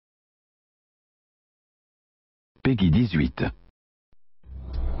Peggy 18.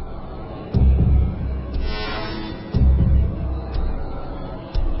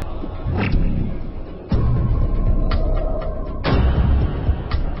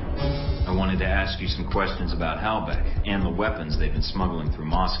 I wanted to ask you some questions about Halbeck and the weapons they've been smuggling through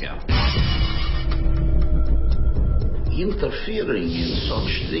Moscow. Interfering in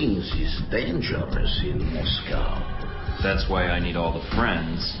such things is dangerous in Moscow. That's why I need all the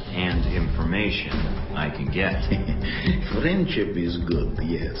friends and information I can get. Friendship is good,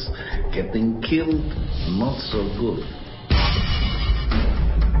 yes. Getting killed, not so good.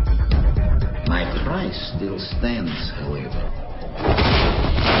 My price still stands, however.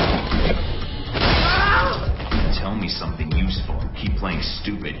 Tell me something useful. Keep playing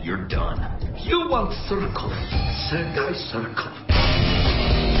stupid, you're done. You want circle. Sergei Circle.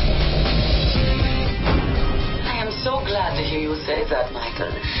 I am so glad to hear you say that, Michael.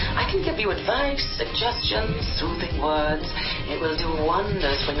 I can give you advice, suggestions, soothing words. It will do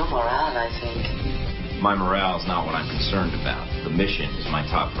wonders for your morale, I think. My morale is not what I'm concerned about. The mission is my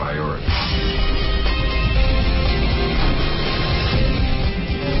top priority.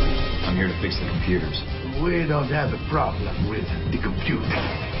 I'm here to fix the computers. We don't have a problem with the computer.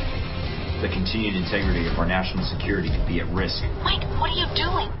 The continued integrity of our national security could be at risk. Mike, what are you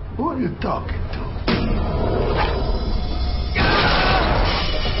doing? Who are you talking to?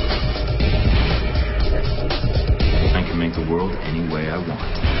 I can make the world any way I want.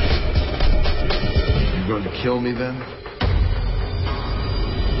 You're going to kill me then?